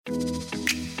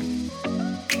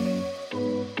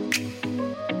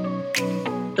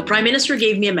Prime Minister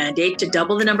gave me a mandate to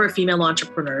double the number of female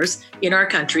entrepreneurs in our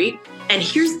country. And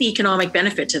here's the economic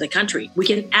benefit to the country. We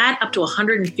can add up to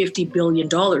 $150 billion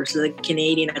to the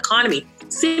Canadian economy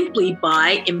simply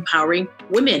by empowering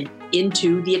women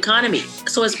into the economy.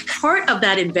 So as part of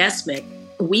that investment,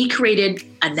 we created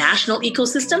a national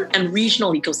ecosystem and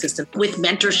regional ecosystem with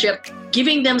mentorship,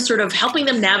 giving them helping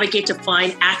them navigate to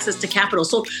find access to capital.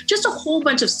 So just a whole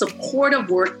bunch of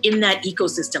supportive work in that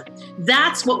ecosystem.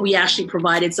 That's what we actually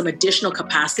provided some additional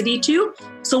capacity to.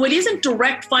 So it isn't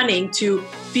direct funding to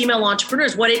female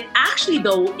entrepreneurs. What it actually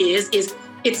though is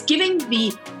it's giving the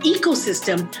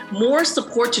ecosystem more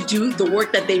support to do the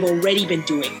work that they've already been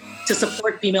doing to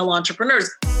support female entrepreneurs.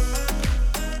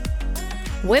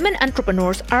 Women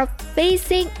entrepreneurs are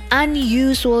facing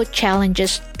unusual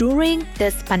challenges during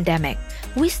this pandemic.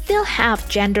 We still have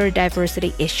gender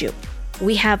diversity issue.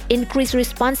 We have increased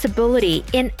responsibility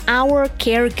in our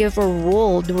caregiver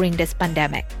role during this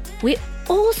pandemic. We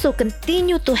also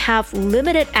continue to have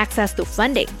limited access to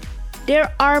funding.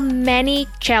 There are many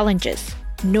challenges,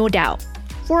 no doubt.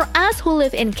 For us who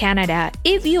live in Canada,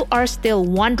 if you are still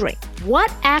wondering,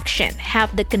 what action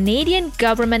have the Canadian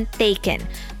government taken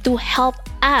to help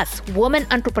us women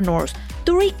entrepreneurs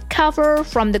to recover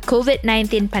from the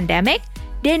COVID-19 pandemic,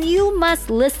 then you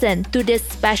must listen to this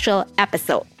special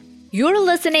episode. You're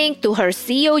listening to Her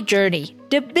CEO Journey,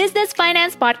 the business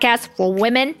finance podcast for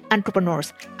women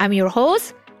entrepreneurs. I'm your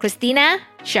host, Christina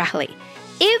Shahli.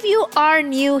 If you are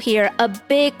new here, a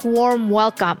big warm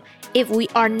welcome. If we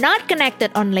are not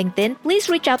connected on LinkedIn, please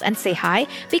reach out and say hi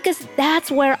because that's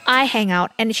where I hang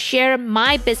out and share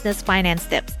my business finance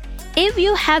tips. If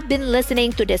you have been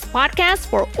listening to this podcast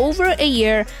for over a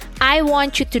year, I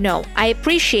want you to know I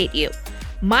appreciate you.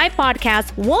 My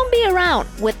podcast won't be around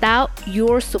without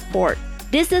your support.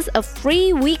 This is a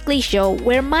free weekly show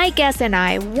where my guests and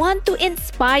I want to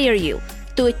inspire you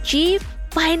to achieve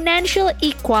financial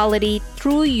equality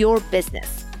through your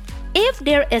business. If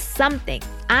there is something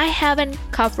I haven't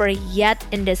covered yet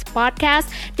in this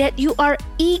podcast that you are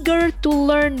eager to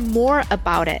learn more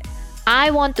about it,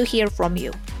 I want to hear from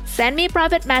you. Send me a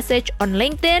private message on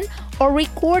LinkedIn or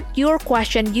record your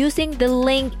question using the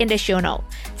link in the show notes.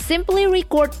 Simply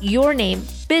record your name,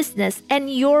 business, and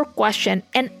your question,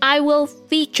 and I will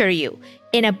feature you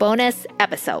in a bonus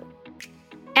episode.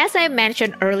 As I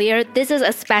mentioned earlier, this is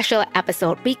a special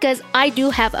episode because I do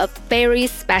have a very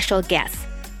special guest,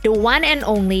 the one and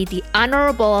only, the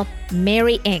Honorable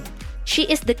Mary Ng. She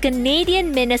is the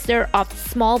Canadian Minister of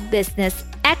Small Business,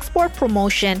 Export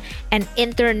Promotion, and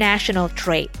International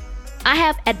Trade. I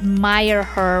have admired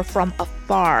her from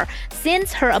afar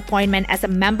since her appointment as a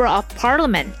Member of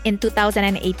Parliament in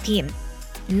 2018.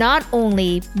 Not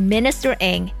only Minister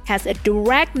Ng has a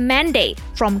direct mandate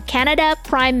from Canada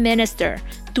Prime Minister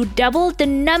to double the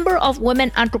number of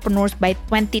women entrepreneurs by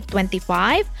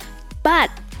 2025,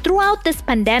 but throughout this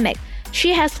pandemic,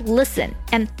 she has listened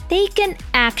and taken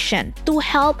action to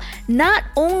help not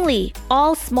only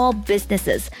all small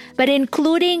businesses, but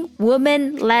including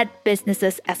women-led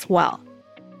businesses as well.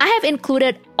 I have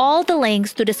included all the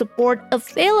links to the support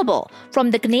available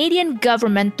from the Canadian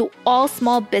government to all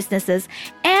small businesses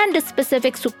and the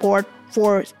specific support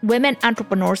for women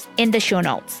entrepreneurs in the show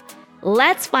notes.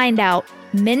 Let's find out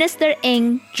Minister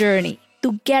Ng's journey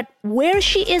to get where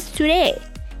she is today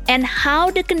and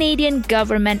how the Canadian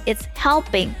government is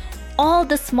helping all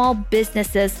the small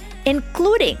businesses,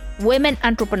 including women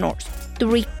entrepreneurs, to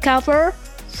recover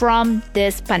from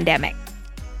this pandemic.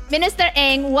 Minister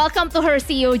Ng, welcome to Her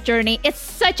CEO Journey. It's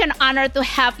such an honor to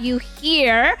have you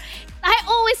here. I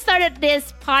always started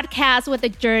this podcast with a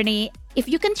journey. If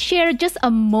you can share just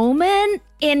a moment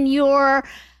in your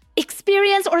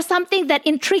experience or something that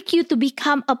intrigued you to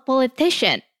become a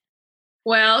politician.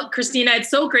 Well, Christina,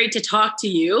 it's so great to talk to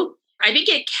you. I think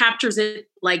it captures it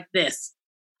like this.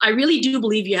 I really do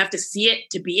believe you have to see it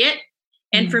to be it.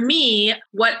 And for me,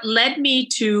 what led me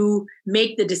to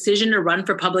make the decision to run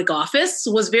for public office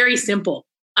was very simple.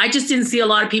 I just didn't see a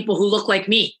lot of people who look like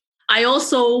me. I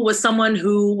also was someone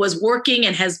who was working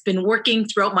and has been working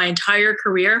throughout my entire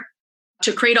career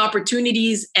to create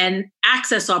opportunities and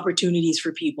access opportunities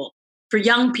for people, for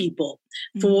young people,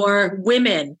 for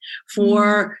women,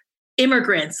 for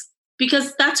immigrants,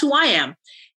 because that's who I am.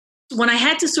 When I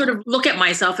had to sort of look at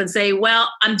myself and say, well,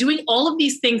 I'm doing all of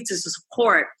these things to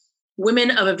support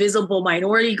women of a visible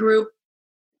minority group,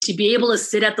 to be able to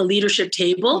sit at the leadership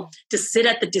table, to sit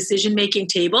at the decision-making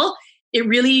table, it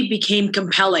really became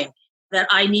compelling that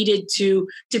I needed to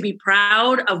be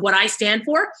proud of what I stand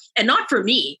for, and not for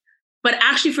me, but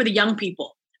actually for the young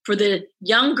people, for the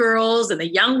young girls and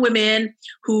the young women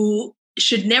who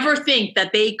should never think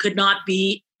that they could not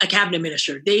be a cabinet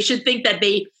minister. They should think that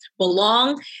they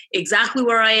belong exactly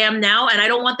where I am now. And I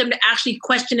don't want them to actually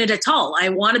question it at all. I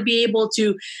want to be able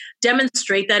to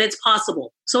demonstrate that it's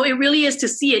possible. So it really is to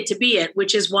see it, to be it,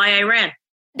 which is why I ran.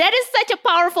 That is such a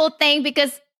powerful thing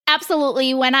because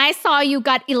absolutely, when I saw you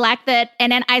got elected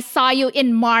and then I saw you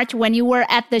in March when you were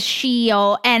at the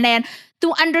SHIO, and then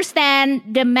to understand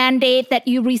the mandate that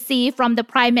you received from the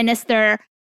Prime Minister,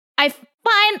 I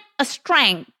find a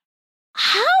strength.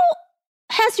 How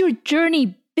has your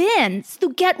journey been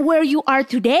to get where you are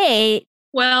today?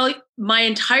 Well, my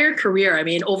entire career,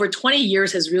 over 20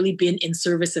 years has really been in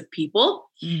service of people.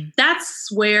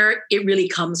 That's where it really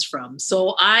comes from.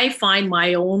 So I find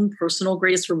my own personal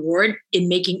greatest reward in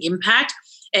making impact,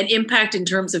 and impact in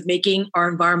terms of making our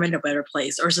environment a better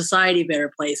place, our society a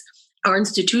better place, our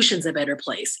institutions a better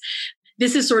place.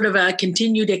 This is sort of a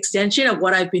continued extension of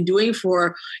what I've been doing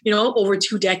for, over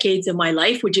 2 decades of my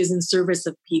life, which is in service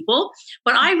of people.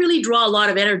 But I really draw a lot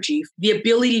of energy, the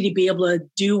ability to be able to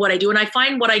do what I do. And I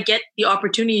find what I get the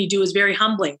opportunity to do is very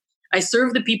humbling. I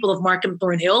serve the people of Markham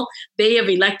Thornhill. They have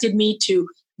elected me to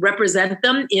represent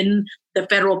them in the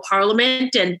federal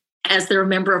parliament and as their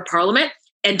member of parliament,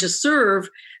 and to serve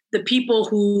the people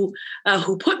who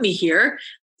put me here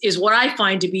is what I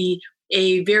find to be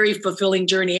a very fulfilling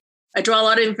journey. I draw a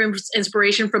lot of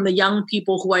inspiration from the young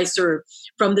people who I serve,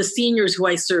 from the seniors who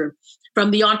I serve,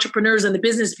 from the entrepreneurs and the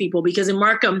business people, because in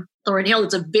Markham Thornhill,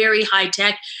 it's a very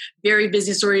high-tech, very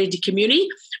business-oriented community,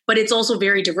 but it's also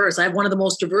very diverse. I have one of the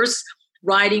most diverse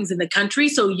ridings in the country.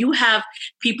 So you have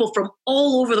people from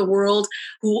all over the world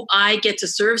who I get to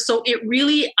serve. So it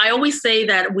really, I always say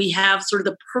that we have sort of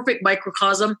the perfect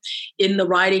microcosm in the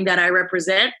riding that I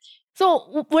represent.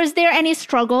 So was there any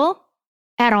struggle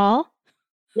at all?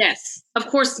 Yes, of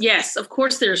course. Yes, of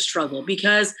course there's struggle,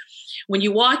 because when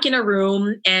you walk in a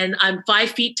room and I'm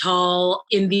 5 feet tall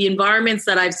in the environments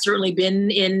that I've certainly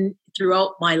been in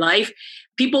throughout my life,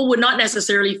 people would not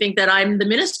necessarily think that I'm the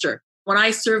minister. When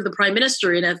I served the Prime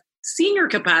Minister in a senior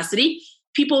capacity,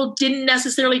 people didn't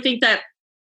necessarily think that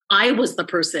I was the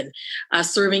person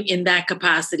serving in that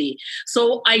capacity.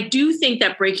 So I do think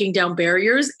that breaking down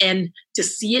barriers and to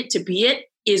see it, to be it,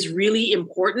 is really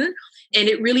important. And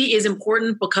it really is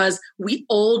important because we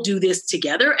all do this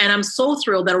together. And I'm so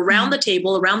thrilled that around the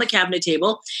table, around the cabinet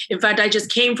table, in fact, I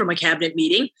just came from a cabinet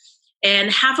meeting,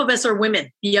 and half of us are women.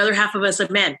 The other half of us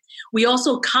are men. We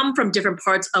also come from different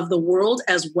parts of the world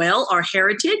as well, our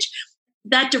heritage.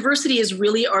 That diversity is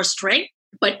really our strength.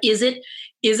 But is it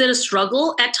a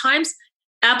struggle at times?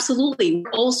 Absolutely.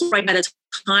 We're also right at a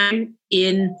time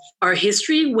in our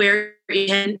history where it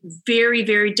has been very,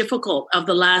 very difficult of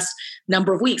the last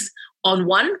number of weeks. On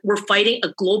one, we're fighting a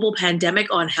global pandemic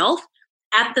on health.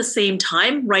 At the same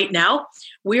time, right now,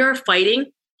 we are fighting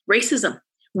racism.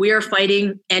 We are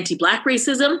fighting anti-Black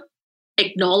racism.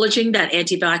 Acknowledging that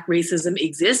anti-Black racism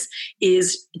exists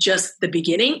is just the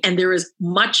beginning, and there is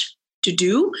much to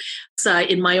do.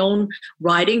 In my own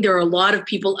riding, there are a lot of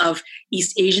people of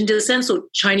East Asian descent, so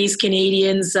Chinese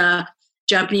Canadians,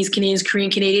 Japanese Canadians,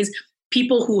 Korean Canadians,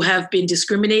 people who have been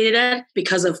discriminated at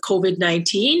because of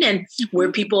COVID-19, and where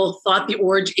people thought the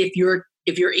origin, if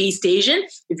you're East Asian,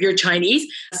 if you're Chinese,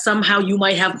 somehow you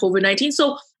might have COVID-19.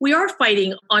 So we are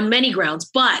fighting on many grounds,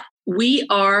 but we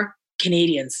are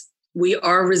Canadians. We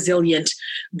are resilient.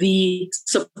 The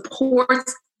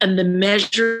supports and the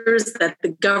measures that the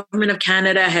government of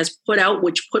Canada has put out,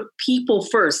 which put people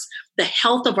first, the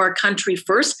health of our country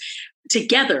first,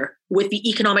 together with the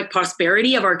economic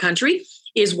prosperity of our country,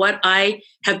 is what I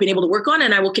have been able to work on,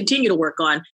 and I will continue to work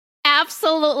on.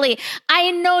 Absolutely. I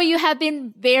know you have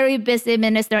been very busy,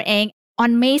 Minister Ng.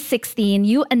 On May 16,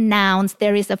 you announced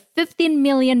there is a $15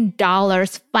 million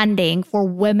funding for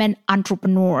women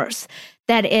entrepreneurs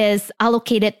that is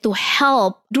allocated to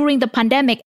help during the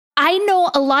pandemic. I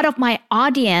know a lot of my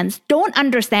audience don't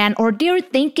understand, or they're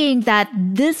thinking that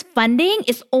this funding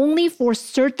is only for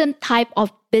certain type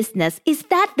of business. Is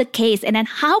that the case? And then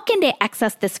how can they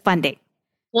access this funding?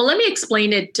 Well, let me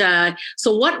explain it.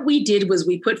 So what we did was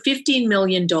we put $15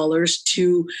 million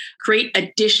to create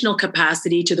additional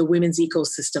capacity to the women's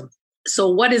ecosystem. So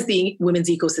what is the women's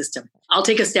ecosystem? I'll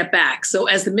take a step back. So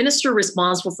as the minister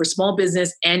responsible for small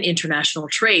business and international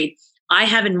trade, I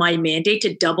have in my mandate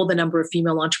to double the number of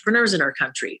female entrepreneurs in our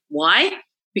country. Why?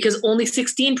 Because only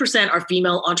 16% are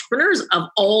female entrepreneurs of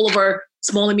all of our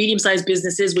small and medium-sized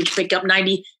businesses, which make up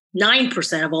 99%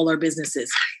 of all our businesses.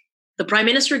 The Prime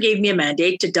Minister gave me a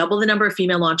mandate to double the number of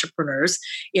female entrepreneurs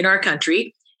in our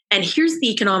country. And here's the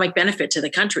economic benefit to the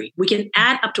country. We can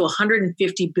add up to $150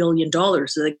 billion to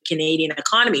the Canadian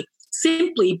economy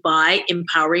simply by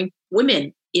empowering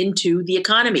women into the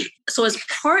economy. So as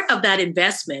part of that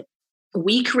investment,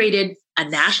 we created a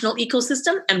national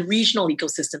ecosystem and regional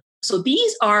ecosystem. So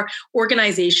these are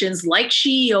organizations like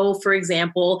SheEO, for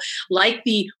example, like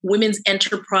the Women's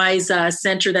Enterprise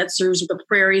Center that serves the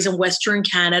prairies in Western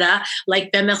Canada,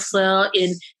 like Bemersa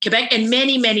in Quebec, and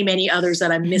many, many, many others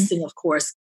that I'm missing, of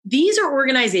course. These are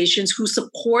organizations who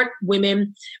support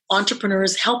women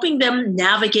entrepreneurs, helping them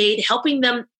navigate, helping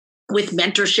them with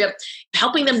mentorship,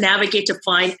 helping them navigate to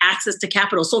find access to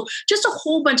capital. So just a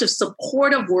whole bunch of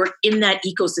supportive work in that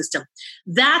ecosystem.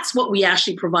 That's what we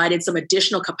actually provided some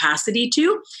additional capacity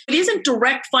to. It isn't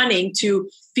direct funding to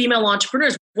female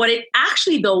entrepreneurs. What it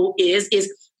actually, though, is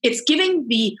it's giving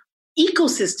the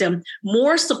ecosystem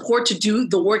more support to do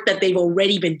the work that they've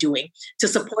already been doing to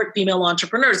support female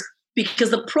entrepreneurs,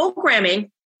 because the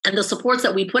programming and the supports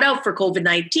that we put out for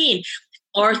COVID-19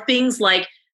 are things like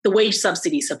the wage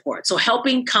subsidy support. So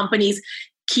helping companies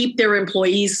keep their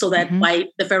employees so that by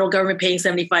the federal government paying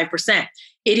 75%.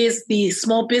 It is the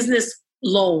small business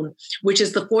loan, which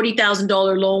is the $40,000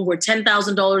 loan where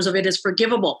 $10,000 of it is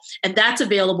forgivable. And that's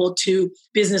available to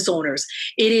business owners.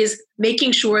 It is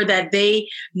making sure that they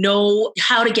know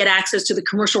how to get access to the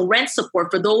commercial rent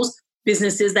support for those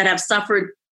businesses that have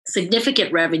suffered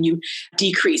significant revenue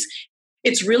decrease.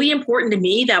 It's really important to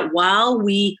me that while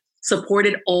we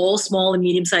supported all small and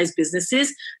medium-sized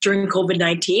businesses during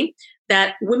COVID-19,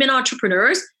 that women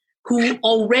entrepreneurs who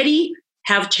already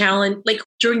have challenge, like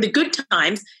during the good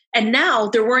times, and now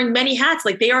they're wearing many hats,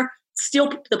 like they are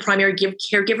still the primary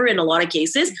caregiver in a lot of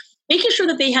cases, making sure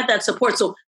that they had that support.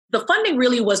 So the funding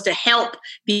really was to help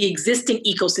the existing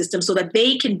ecosystem so that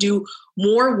they can do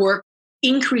more work,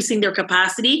 increasing their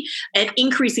capacity and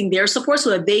increasing their support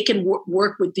so that they can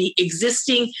work with the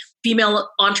existing female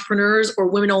entrepreneurs or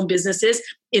women-owned businesses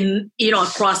in,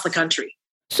 across the country.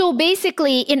 So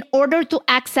basically, in order to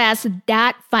access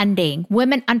that funding,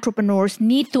 women entrepreneurs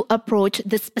need to approach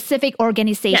the specific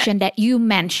organization that you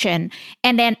mentioned,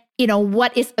 and then,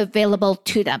 what is available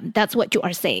to them. That's what you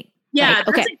are saying. Yeah, right?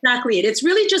 That's exactly it. It's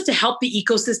really just to help the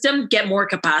ecosystem get more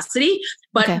capacity,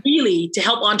 but really to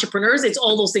help entrepreneurs, it's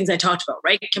all those things I talked about,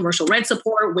 right? Commercial rent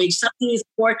support, wage subsidy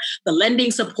support, the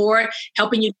lending support,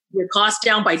 helping you keep your costs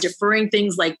down by deferring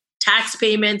things like tax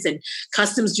payments and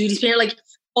customs duties payment. Like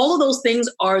all of those things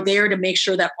are there to make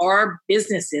sure that our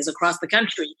businesses across the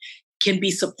country can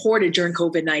be supported during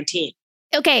COVID-19.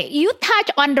 Okay, you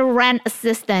touch on the rent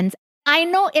assistance. I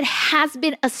know it has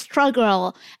been a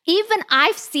struggle. Even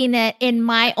I've seen it in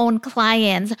my own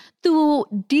clients to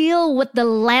deal with the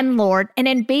landlord and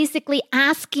then basically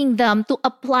asking them to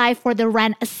apply for the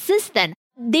rent assistance.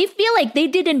 They feel like they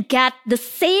didn't get the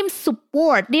same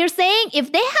support. They're saying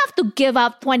if they have to give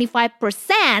up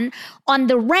 25% on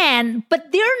the rent,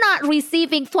 but they're not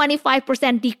receiving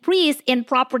 25% decrease in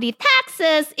property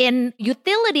taxes, in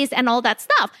utilities, and all that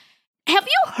stuff. Have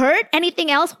you heard anything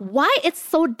else why it's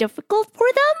so difficult for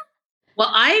them?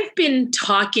 Well, I've been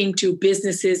talking to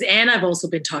businesses and I've also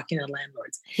been talking to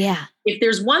landlords. Yeah. If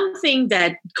there's one thing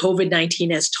that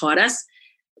COVID-19 has taught us,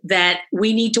 that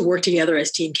we need to work together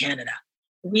as Team Canada.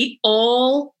 We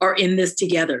all are in this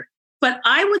together. But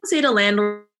I would say to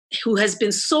landlords who has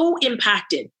been so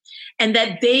impacted and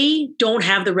that they don't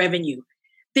have the revenue,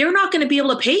 they're not going to be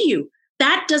able to pay you.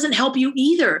 That doesn't help you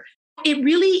either. It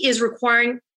really is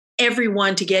requiring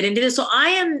everyone to get into this. So I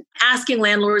am asking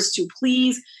landlords to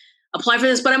please apply for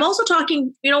this, but I'm also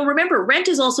talking, remember, rent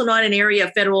is also not an area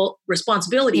of federal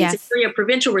responsibility. Yes. It's an area of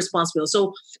provincial responsibility.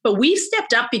 So, but we've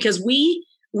stepped up because we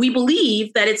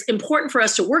believe that it's important for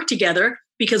us to work together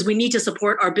because we need to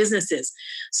support our businesses.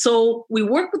 So we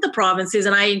work with the provinces,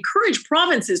 and I encourage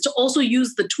provinces to also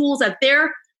use the tools at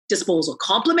their disposal,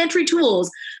 complementary tools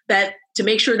that to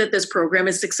make sure that this program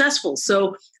is successful.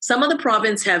 So some of the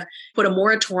provinces have put a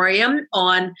moratorium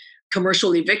on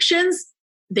commercial evictions.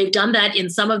 They've done that in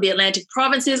some of the Atlantic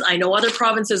provinces. I know other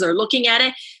provinces are looking at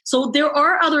it. So there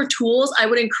are other tools. I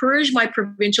would encourage my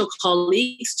provincial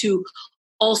colleagues to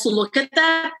also look at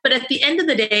that. But at the end of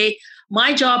the day,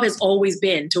 my job has always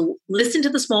been to listen to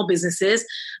the small businesses.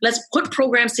 Let's put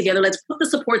programs together. Let's put the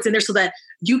supports in there so that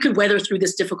you can weather through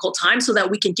this difficult time, so that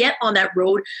we can get on that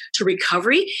road to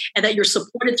recovery and that you're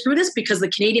supported through this because the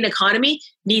Canadian economy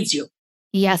needs you.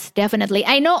 Yes, definitely.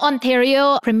 I know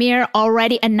Ontario Premier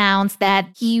already announced that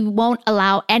he won't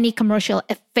allow any commercial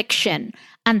eviction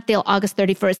until August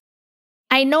 31st.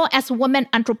 I know as women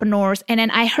entrepreneurs, and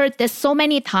then I heard this so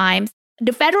many times,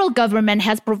 the federal government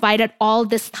has provided all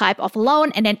this type of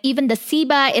loan, and then even the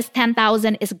CEBA is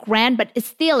 10,000 is grant, but it's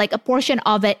still like a portion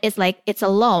of it is like it's a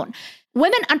loan.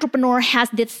 Women entrepreneur has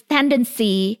this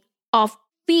tendency of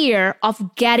fear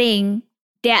of getting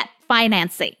debt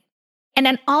financing. And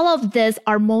then all of this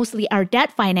are mostly our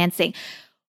debt financing.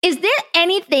 Is there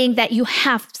anything that you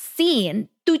have seen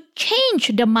to change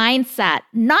the mindset,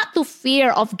 not to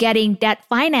fear of getting debt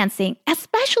financing,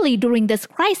 especially during this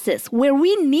crisis where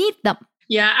we need them?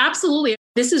 Yeah, absolutely.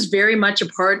 This is very much a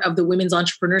part of the women's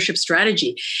entrepreneurship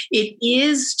strategy. It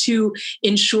is to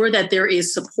ensure that there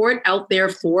is support out there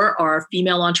for our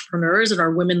female entrepreneurs and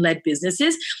our women-led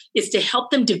businesses. It's to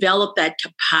help them develop that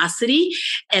capacity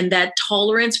and that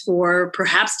tolerance for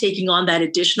perhaps taking on that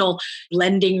additional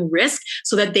lending risk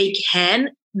so that they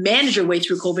can manage their way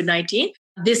through COVID-19.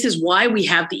 This is why we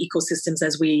have the ecosystems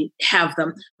as we have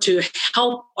them, to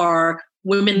help our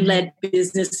women-led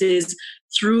businesses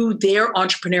through their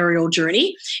entrepreneurial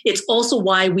journey. It's also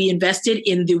why we invested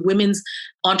in the Women's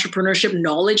Entrepreneurship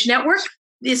Knowledge Network.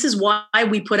 This is why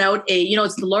we put out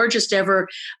it's the largest ever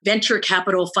venture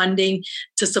capital funding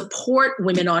to support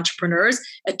women entrepreneurs,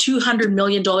 a $200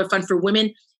 million fund for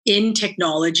women in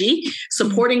technology,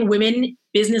 supporting women,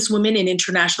 businesswomen in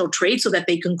international trade so that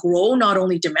they can grow not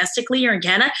only domestically here in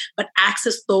Canada, but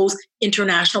access those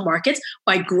international markets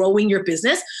by growing your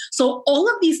business. So all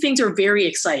of these things are very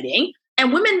exciting.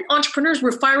 And women entrepreneurs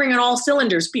were firing on all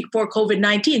cylinders before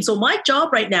COVID-19. So my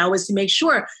job right now is to make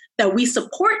sure that we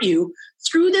support you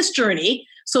through this journey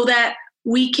so that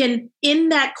we can, in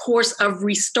that course of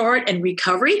restart and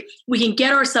recovery, we can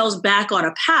get ourselves back on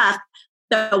a path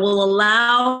that will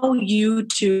allow you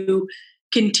to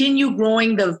continue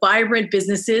growing the vibrant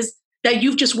businesses that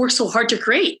you've just worked so hard to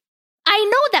create. I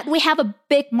know that we have a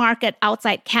big market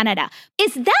outside Canada.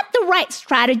 Is that the right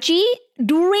strategy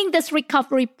during this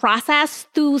recovery process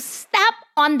to step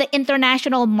on the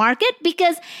international market?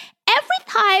 Because every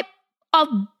type of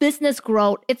business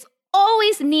growth, it's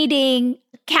always needing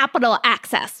capital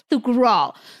access to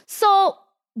grow. So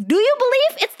do you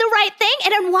believe it's the right thing?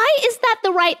 And then why is that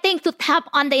the right thing to tap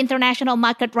on the international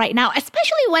market right now,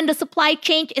 especially when the supply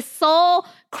chain is so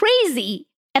crazy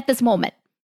at this moment?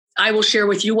 I will share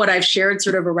with you what I've shared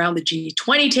sort of around the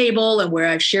G20 table and where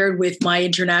I've shared with my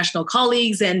international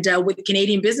colleagues and with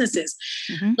Canadian businesses.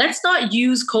 Mm-hmm. Let's not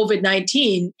use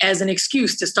COVID-19 as an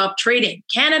excuse to stop trading.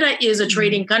 Canada is a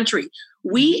trading country.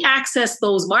 We access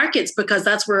those markets because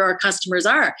that's where our customers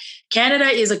are. Canada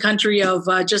is a country of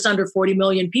just under 40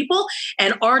 million people,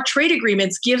 and our trade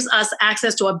agreements gives us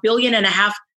access to 1.5 billion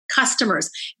customers.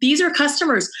 These are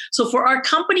customers. So for our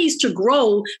companies to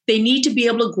grow, they need to be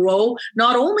able to grow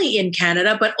not only in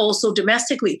Canada, but also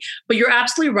domestically. But you're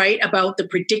absolutely right about the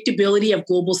predictability of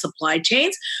global supply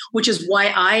chains, which is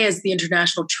why I, as the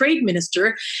International Trade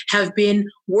Minister, have been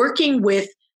working with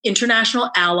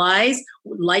international allies,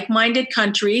 like-minded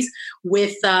countries,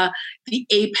 with the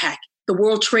APEC, the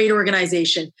World Trade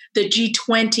Organization, the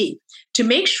G20, to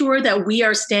make sure that we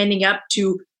are standing up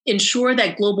to ensure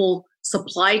that global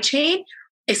supply chain,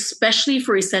 especially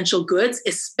for essential goods,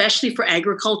 especially for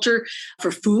agriculture,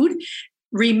 for food,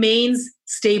 remains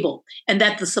stable, and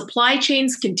that the supply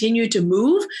chains continue to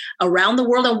move around the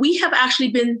world. And we have actually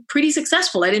been pretty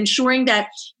successful at ensuring that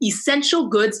essential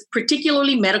goods,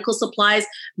 particularly medical supplies,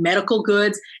 medical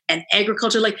goods, and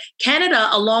agriculture, like Canada,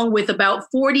 along with about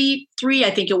 43,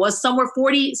 I think it was, somewhere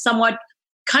 40 somewhat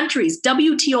countries,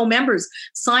 WTO members,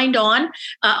 signed on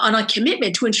a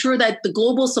commitment to ensure that the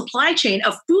global supply chain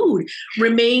of food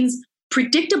remains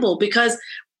predictable, because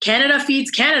Canada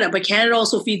feeds Canada, but Canada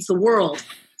also feeds the world.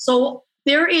 So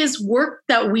there is work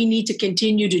that we need to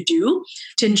continue to do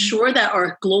to ensure that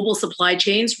our global supply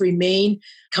chains remain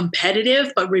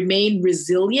competitive, but remain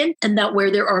resilient, and that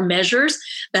where there are measures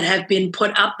that have been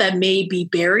put up that may be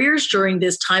barriers during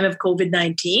this time of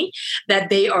COVID-19, that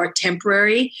they are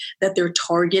temporary, that they're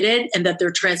targeted, and that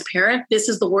they're transparent. This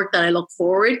is the work that I look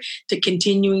forward to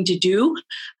continuing to do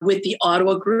with the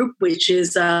Ottawa Group, which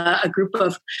is a group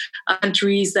of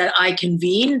countries that I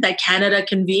convene, that Canada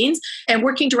convenes, and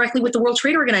working directly with the World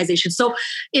Trade Organization. So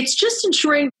it's just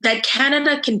ensuring that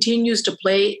Canada continues to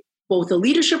play both a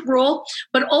leadership role,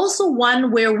 but also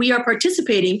one where we are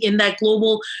participating in that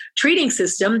global trading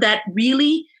system that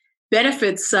really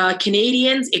benefits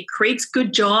Canadians. It creates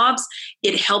good jobs.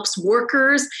 It helps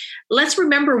workers. Let's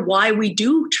remember why we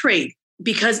do trade,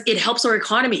 because it helps our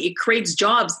economy. It creates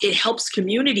jobs. It helps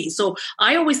communities. So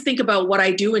I always think about what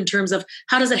I do in terms of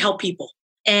how does it help people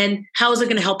and how is it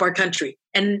going to help our country?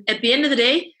 And at the end of the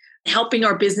day, helping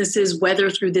our businesses weather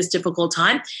through this difficult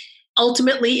time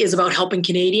ultimately is about helping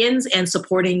Canadians and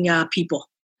supporting people.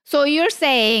 So you're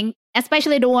saying,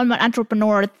 especially the woman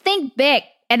entrepreneur, think big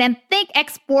and then think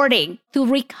exporting to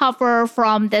recover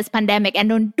from this pandemic,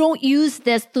 and don't use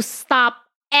this to stop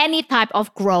any type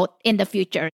of growth in the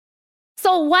future.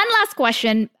 So one last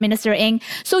question, Minister Ng.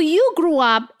 So you grew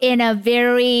up in a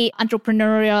very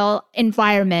entrepreneurial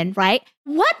environment, right?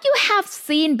 What you have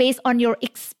seen based on your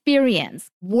experience,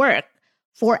 work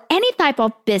for any type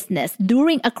of business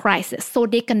during a crisis so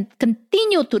they can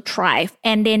continue to thrive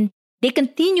and then they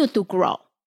continue to grow?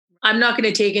 I'm not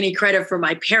going to take any credit for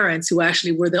my parents who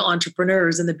actually were the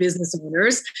entrepreneurs and the business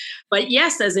owners. But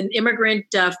yes, as an immigrant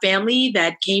family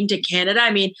that came to Canada,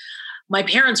 I mean, my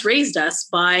parents raised us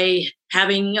by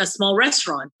having a small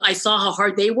restaurant. I saw how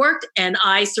hard they worked, and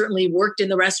I certainly worked in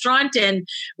the restaurant. And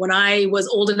when I was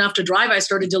old enough to drive, I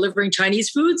started delivering Chinese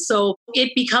food. So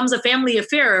it becomes a family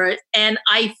affair. And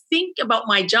I think about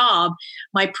my job,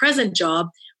 my present job,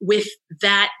 with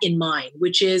that in mind,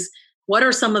 which is what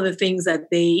are some of the things that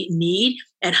they need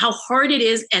and how hard it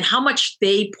is and how much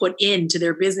they put into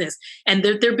their business. And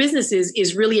their business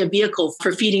is really a vehicle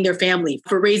for feeding their family,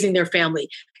 for raising their family.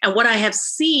 And what I have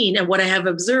seen and what I have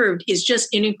observed is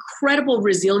just an incredible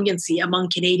resiliency among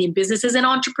Canadian businesses and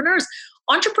entrepreneurs.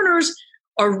 Entrepreneurs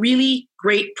are really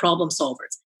great problem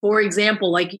solvers. For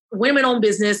example, like women-owned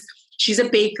business, she's a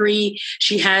bakery.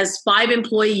 She has 5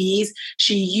 employees.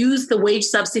 She used the wage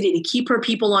subsidy to keep her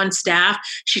people on staff.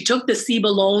 She took the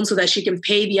CEBA loan so that she can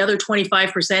pay the other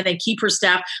 25% and keep her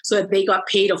staff so that they got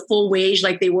paid a full wage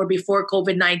like they were before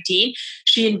COVID-19.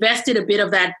 She invested a bit of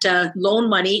that loan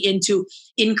money into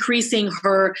increasing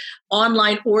her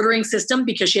online ordering system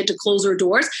because she had to close her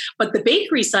doors. But the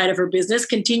bakery side of her business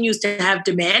continues to have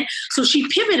demand. So she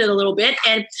pivoted a little bit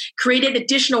and created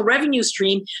additional revenue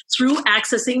stream through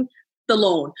accessing the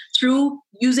loan, through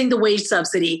using the wage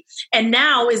subsidy, and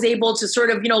now is able to sort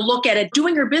of, look at it,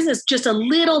 doing her business just a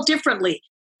little differently.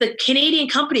 The Canadian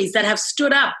companies that have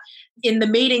stood up in the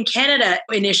Made in Canada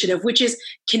initiative, which is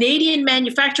Canadian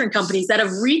manufacturing companies that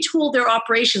have retooled their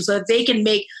operations so that they can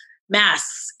make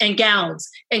masks and gowns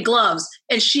and gloves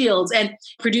and shields and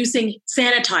producing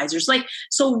sanitizers.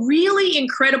 So really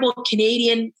incredible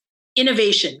Canadian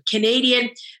innovation,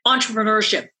 Canadian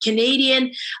entrepreneurship,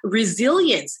 Canadian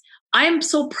resilience. I am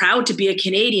so proud to be a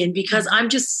Canadian because I'm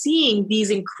just seeing these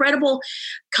incredible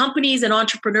companies and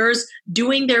entrepreneurs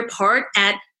doing their part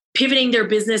at pivoting their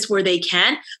business where they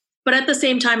can. But at the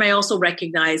same time, I also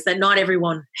recognize that not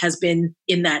everyone has been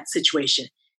in that situation.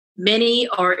 Many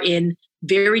are in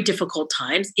very difficult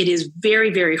times. It is very,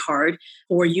 very hard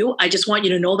for you. I just want you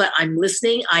to know that I'm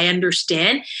listening. I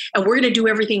understand. And we're going to do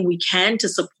everything we can to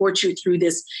support you through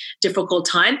this difficult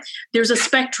time. There's a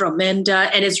spectrum, and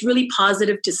it's really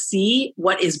positive to see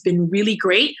what has been really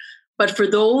great. But for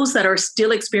those that are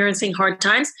still experiencing hard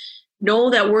times,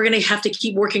 know that we're going to have to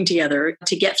keep working together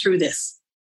to get through this.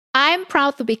 I'm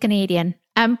proud to be Canadian.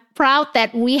 I'm proud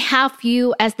that we have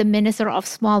you as the Minister of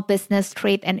Small Business,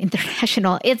 Trade and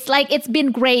International. It's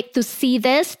been great to see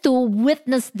this, to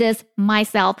witness this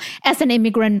myself as an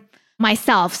immigrant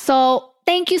myself. So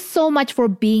thank you so much for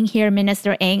being here,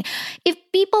 Minister Ng. If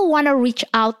people want to reach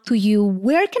out to you,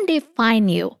 where can they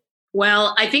find you?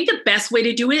 Well, I think the best way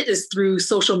to do it is through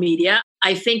social media.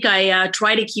 I think I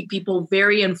try to keep people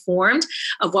very informed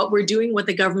of what we're doing, what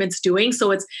the government's doing.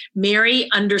 So it's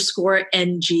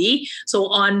Mary_NG. So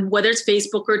on whether it's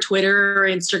Facebook or Twitter or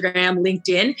Instagram,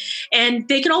 LinkedIn. And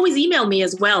they can always email me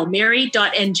as well,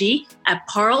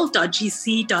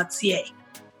 mary.ng@parle.gc.ca.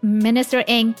 Minister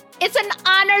Ng, it's an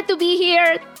honor to be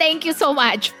here. Thank you so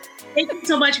much. Thank you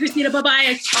so much, Christina.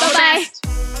 Bye-bye. All the best.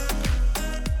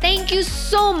 Thank you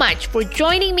so much for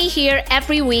joining me here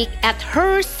every week at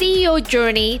Her CEO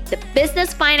Journey, the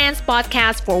business finance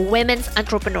podcast for women's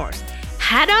entrepreneurs.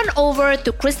 Head on over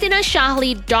to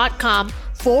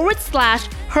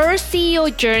ChristinaShahley.com/Her CEO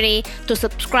Journey to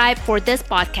subscribe for this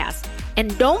podcast.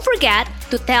 And don't forget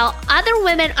to tell other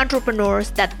women entrepreneurs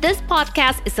that this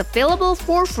podcast is available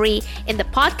for free in the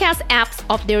podcast apps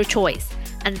of their choice.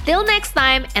 Until next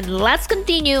time, and let's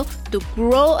continue to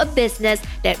grow a business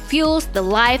that fuels the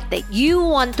life that you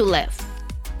want to live.